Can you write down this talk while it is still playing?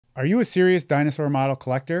Are you a serious dinosaur model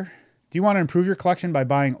collector? Do you want to improve your collection by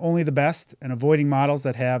buying only the best and avoiding models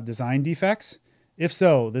that have design defects? If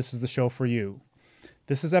so, this is the show for you.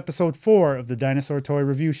 This is episode 4 of the Dinosaur Toy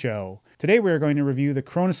Review Show. Today we are going to review the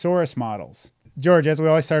Kronosaurus models. George, as we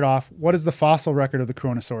always start off, what is the fossil record of the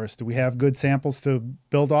Kronosaurus? Do we have good samples to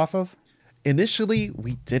build off of? Initially,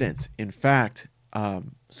 we didn't. In fact,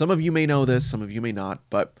 some of you may know this, some of you may not,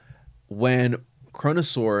 but when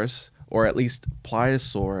Kronosaurus, or at least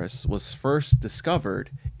Pliosaurus, was first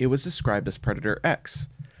discovered, it was described as Predator X.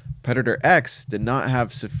 Predator X did not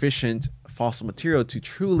have sufficient fossil material to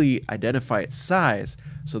truly identify its size,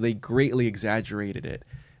 so they greatly exaggerated it.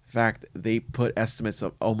 In fact, they put estimates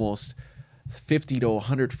of almost 50 to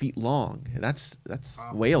 100 feet long. That's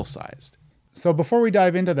Wow. whale-sized. So before we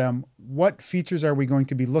dive into them, what features are we going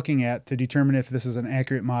to be looking at to determine if this is an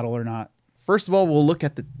accurate model or not? First of all, we'll look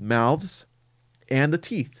at the mouths and the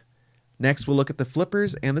teeth. Next, we'll look at the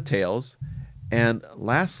flippers and the tails. And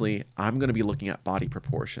lastly, I'm going to be looking at body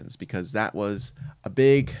proportions because that was a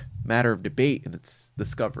big matter of debate in its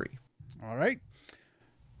discovery. All right.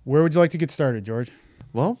 Where would you like to get started, George?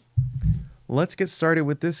 Well, let's get started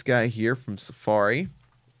with this guy here from Safari.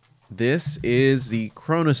 This is the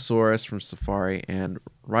Kronosaurus from Safari, and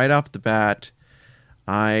right off the bat,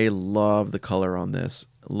 I love the color on this.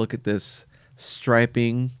 Look at this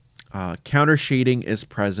striping. Counter shading is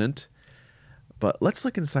present, but let's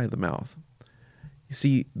look inside the mouth. You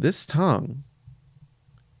see, this tongue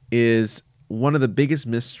is one of the biggest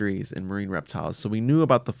mysteries in marine reptiles. So we knew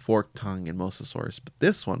about the forked tongue in Mosasaurus, but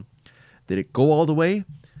this one, did it go all the way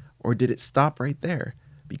or did it stop right there?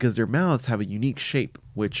 Because their mouths have a unique shape,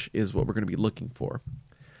 which is what we're going to be looking for.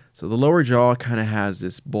 So the lower jaw kind of has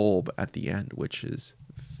this bulb at the end, which is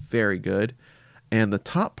very good. And the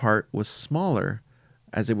top part was smaller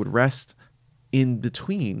as it would rest in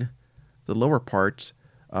between the lower parts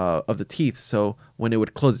of the teeth. So when it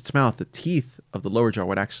would close its mouth, the teeth of the lower jaw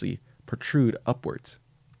would actually protrude upwards.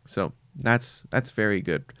 So that's very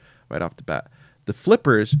good right off the bat. The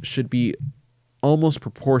flippers should be almost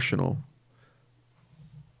proportional.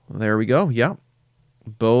 There we go. Yeah.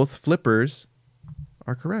 Both flippers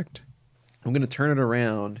are correct. I'm going to turn it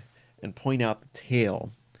around and point out the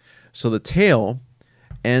tail. So the tail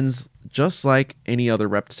ends just like any other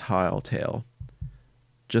reptile tail,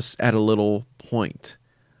 just at a little point.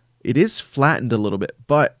 It is flattened a little bit,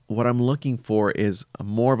 but what I'm looking for is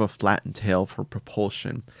more of a flattened tail for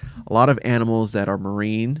propulsion. A lot of animals that are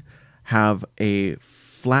marine have a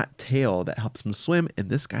flat tail that helps them swim, and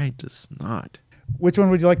this guy does not. Which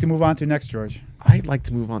one would you like to move on to next, George? I'd like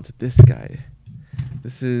to move on to this guy.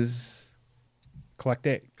 This is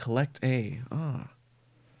CollectA. CollectA.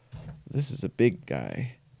 This is a big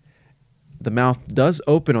guy. The mouth does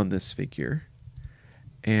open on this figure,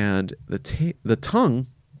 and the tongue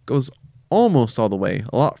goes almost all the way,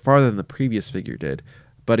 a lot farther than the previous figure did.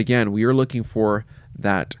 But again, we are looking for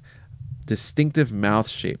that distinctive mouth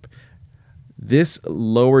shape. This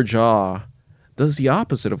lower jaw does the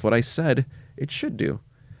opposite of what I said it should do.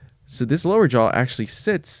 So this lower jaw actually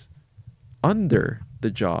sits under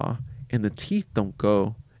the jaw, and the teeth don't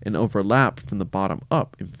go and overlap from the bottom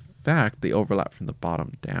up. In fact, they overlap from the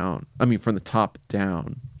bottom down. From the top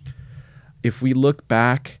down. If we look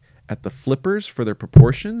back at the flippers for their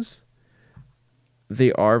proportions,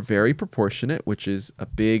 they are very proportionate, which is a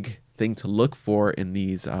big thing to look for in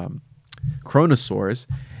these Kronosaurs.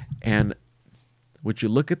 And would you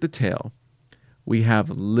look at the tail? We have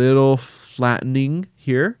little flattening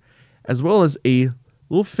here, as well as a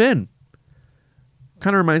little fin.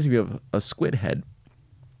 Kind of reminds me of a squid head,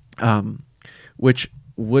 which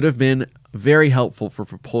would have been very helpful for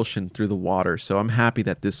propulsion through the water. So I'm happy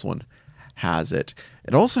that this one has it.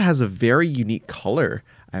 It also has a very unique color.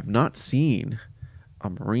 I have not seen a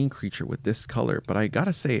marine creature with this color, but I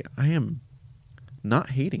gotta say, I am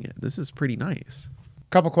not hating it. This is pretty nice.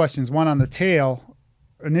 Couple questions. One on the tail.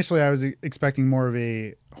 Initially, I was expecting more of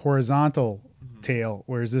a horizontal tail,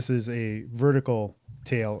 whereas this is a vertical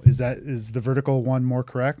tail. Is the vertical one more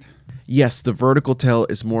correct? Yes, the vertical tail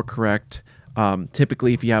is more correct.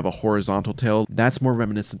 Typically, if you have a horizontal tail, that's more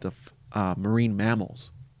reminiscent of marine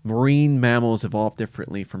mammals. Marine mammals evolve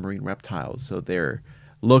differently from marine reptiles, so their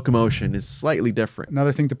locomotion is slightly different.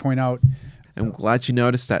 Another thing to point out. I'm glad you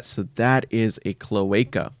noticed that. So that is a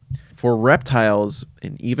cloaca. For reptiles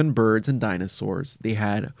and even birds and dinosaurs, they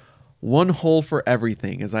had one hole for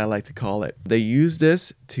everything, as I like to call it. They used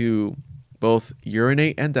this to both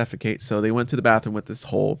urinate and defecate, so they went to the bathroom with this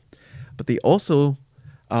hole, but they also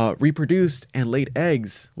reproduced and laid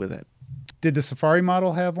eggs with it. Did the Safari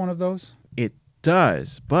model have one of those? It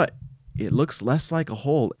does, but it looks less like a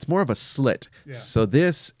hole. It's more of a slit. Yeah. So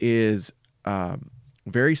this is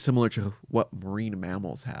very similar to what marine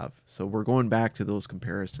mammals have. So we're going back to those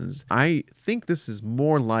comparisons. I think this is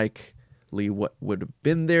more likely what would have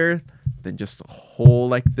been there than just a hole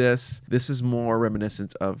like this. This is more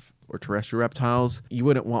reminiscent of or terrestrial reptiles. You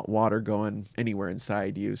wouldn't want water going anywhere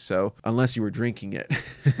inside you, so unless you were drinking it.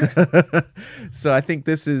 So I think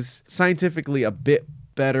this is scientifically a bit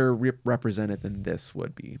better represented than this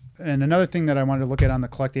would be. And another thing that I wanted to look at on the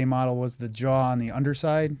CollectA model was the jaw on the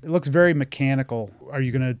underside. It looks very mechanical. Are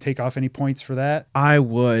you going to take off any points for that? I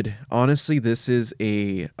would. Honestly, this is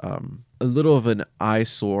a little of an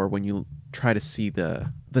eyesore when you try to see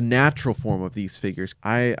the natural form of these figures.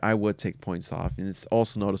 I would take points off, and it's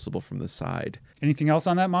also noticeable from the side. Anything else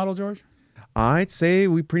on that model, George? I'd say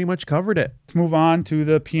we pretty much covered it. Let's move on to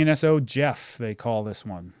the PNSO Jeff, they call this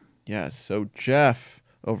one. Yes, so Jeff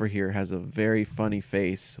over here has a very funny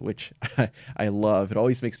face, which I love. It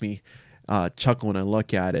always makes me chuckle when I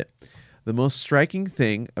look at it. The most striking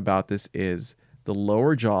thing about this is the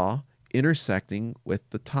lower jaw intersecting with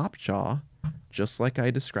the top jaw, just like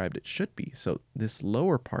I described it should be. So this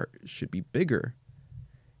lower part should be bigger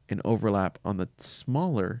and overlap on the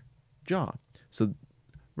smaller jaw. So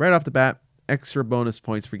right off the bat, extra bonus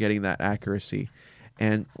points for getting that accuracy.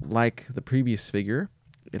 And like the previous figure,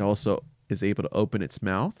 it also is able to open its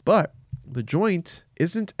mouth, but the joint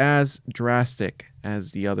isn't as drastic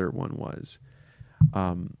as the other one was.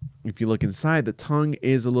 If you look inside, the tongue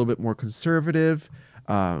is a little bit more conservative.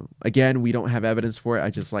 Again, we don't have evidence for it. I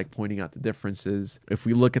just like pointing out the differences. If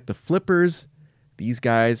we look at the flippers, these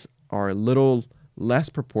guys are a little less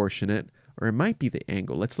proportionate, or it might be the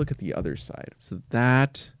angle. Let's look at the other side. So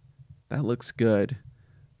that looks good.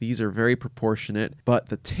 These are very proportionate, but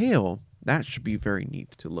the tail, that should be very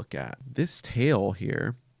neat to look at. This tail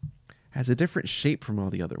here has a different shape from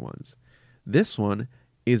all the other ones. This one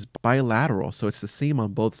is bilateral, so it's the same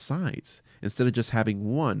on both sides instead of just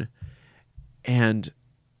having one. And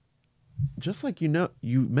just like you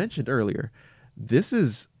mentioned earlier, this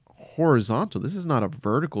is horizontal. This is not a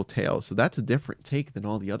vertical tail, so that's a different take than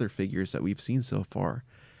all the other figures that we've seen so far.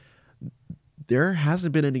 There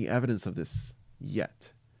hasn't been any evidence of this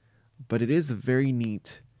yet, but it is a very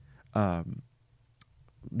neat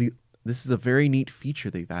this is a very neat feature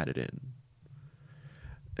they've added in.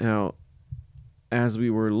 Now, as we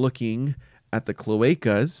were looking at the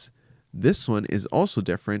cloacas, this one is also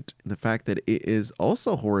different in the fact that it is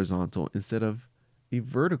also horizontal instead of a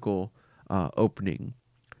vertical opening.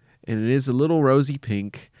 And it is a little rosy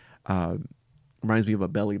pink. Reminds me of a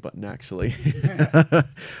belly button, actually.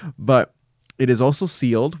 But it is also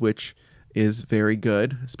sealed, which is very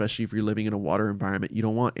good, especially if you're living in a water environment. You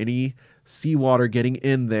don't want any seawater getting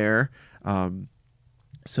in there.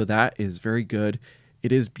 So that is very good.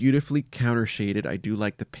 It is beautifully counter shaded. I do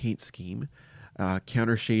like the paint scheme.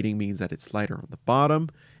 Counter shading means that it's lighter on the bottom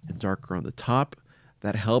and darker on the top.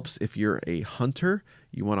 That helps if you're a hunter.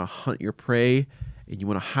 You want to hunt your prey and you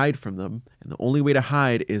want to hide from them. And the only way to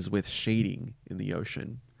hide is with shading in the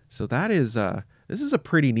ocean. So that is this is a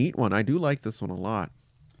pretty neat one. I do like this one a lot.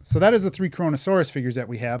 So that is the 3 Kronosaurus figures that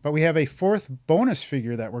we have, but we have a 4th bonus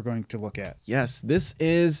figure that we're going to look at. Yes, this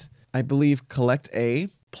is, I believe, CollectA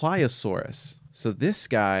Pliosaurus. So this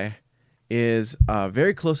guy is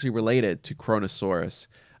very closely related to Kronosaurus.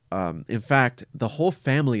 In fact, the whole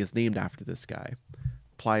family is named after this guy,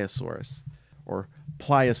 Pliosaurus, or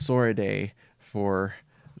Pliosauridae for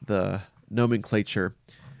the nomenclature.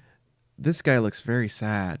 This guy looks very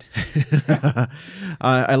sad.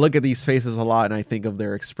 I look at these faces a lot and I think of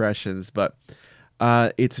their expressions, but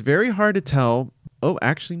it's very hard to tell. Oh,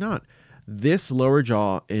 actually not. This lower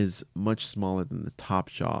jaw is much smaller than the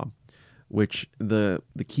top jaw, which the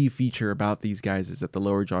key feature about these guys is that the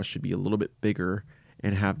lower jaw should be a little bit bigger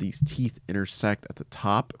and have these teeth intersect at the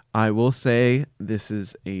top. I will say this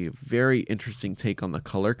is a very interesting take on the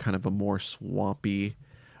color, kind of a more swampy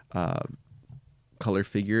color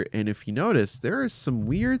figure. And if you notice, there are some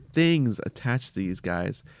weird things attached to these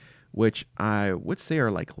guys, which I would say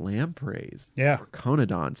are like lampreys, or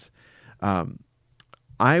conodonts.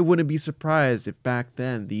 I wouldn't be surprised if back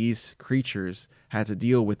then these creatures had to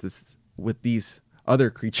deal with these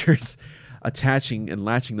other creatures attaching and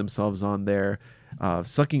latching themselves on their,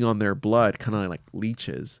 sucking on their blood, kind of like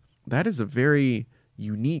leeches. That is a very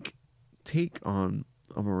unique take on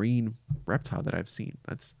a marine reptile that I've seen.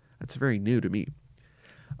 That's very new to me.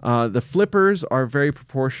 The flippers are very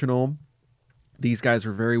proportional. These guys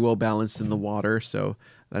are very well balanced in the water, so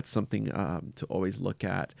that's something to always look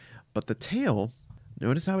at. But the tail,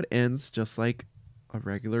 notice how it ends just like a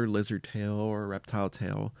regular lizard tail or a reptile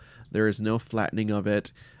tail. There is no flattening of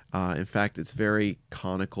it. In fact, it's very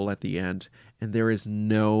conical at the end, and there is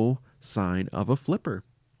no sign of a flipper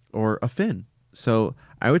or a fin. So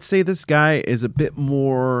I would say this guy is a bit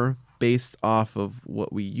more based off of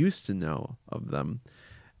what we used to know of them.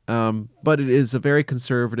 But it is a very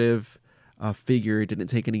conservative figure. It didn't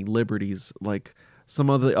take any liberties like some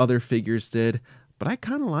of the other figures did, but I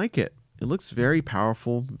kind of like it. It looks very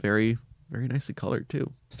powerful, very, very nicely colored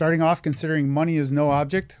too. Starting off, considering money is no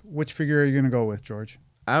object, which figure are you going to go with, George?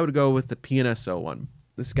 I would go with the PNSO one.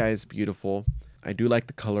 This guy is beautiful. I do like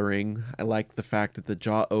the coloring. I like the fact that the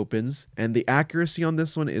jaw opens, and the accuracy on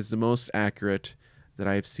this one is the most accurate that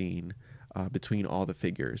I've seen between all the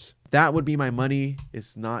figures. That would be my money.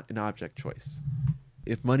 It's not an object choice.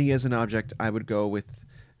 If money is an object, I would go with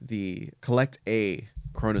the CollectA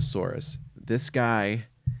Kronosaurus. This guy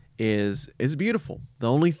is beautiful. The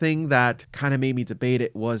only thing that kind of made me debate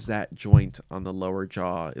it was that joint on the lower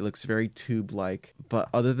jaw. It looks very tube-like, but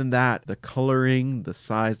other than that, the coloring, the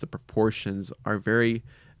size, the proportions are very,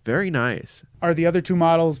 very nice. Are the other two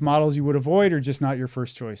models you would avoid, or just not your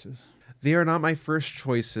first choices? They are not my first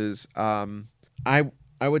choices. I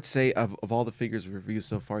would say of all the figures reviewed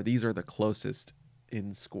so far, these are the closest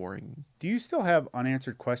in scoring. Do you still have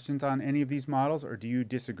unanswered questions on any of these models, or do you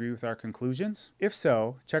disagree with our conclusions? If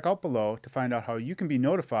so, check out below to find out how you can be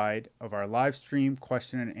notified of our live stream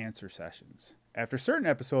question and answer sessions. After certain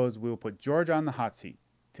episodes, we will put George on the hot seat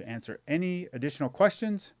to answer any additional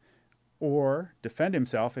questions or defend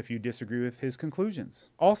himself if you disagree with his conclusions.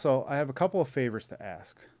 Also, I have a couple of favors to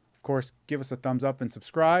ask. Of course, give us a thumbs up and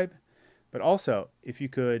subscribe, but also, if you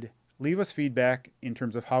could leave us feedback in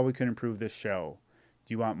terms of how we can improve this show.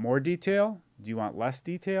 Do you want more detail? Do you want less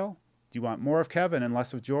detail? Do you want more of Kevin and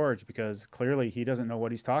less of George? Because clearly he doesn't know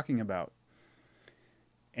what he's talking about.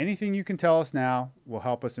 Anything you can tell us now will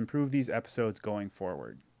help us improve these episodes going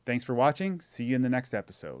forward. Thanks for watching. See you in the next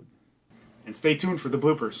episode. And stay tuned for the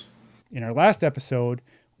bloopers. In our last episode,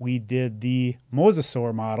 we did the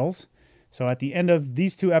mosasaur models. So at the end of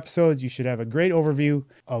these two episodes, you should have a great overview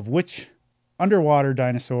of which underwater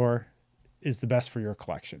dinosaur is the best for your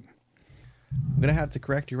collection. I'm going to have to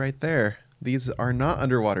correct you right there. These are not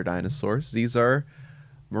underwater dinosaurs. These are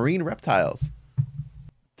marine reptiles.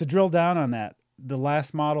 To drill down on that, the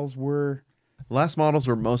last models were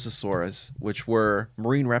Mosasaurus, which were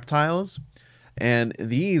marine reptiles, and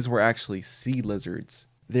these were actually sea lizards.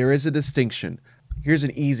 There is a distinction. Here's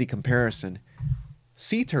an easy comparison.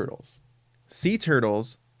 Sea turtles. Sea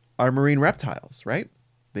turtles are marine reptiles, right?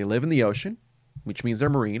 They live in the ocean, which means they're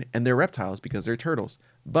marine, and they're reptiles because they're turtles.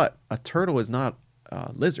 But a turtle is not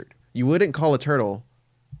a lizard. You wouldn't call a turtle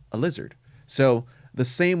a lizard. So the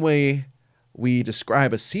same way we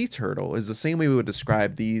describe a sea turtle is the same way we would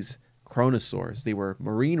describe these Kronosaurs. They were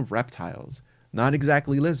marine reptiles, not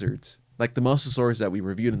exactly lizards. Like the mosasaurs that we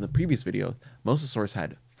reviewed in the previous video, mosasaurs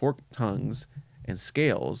had forked tongues and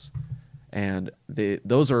scales, and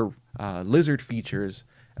those are lizard features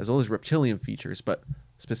as well as reptilian features, but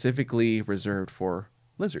specifically reserved for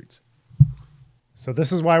lizards. So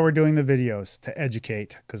this is why we're doing the videos, to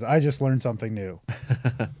educate, because I just learned something new.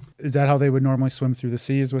 Is that how they would normally swim through the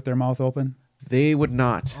seas, with their mouth open? They would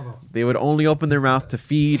not. They would only open their mouth to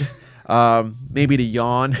feed, maybe to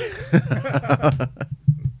yawn.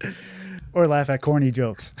 Or laugh at corny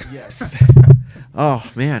jokes. Yes. Oh,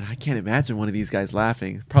 man, I can't imagine one of these guys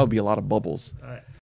laughing. Probably be a lot of bubbles. All right.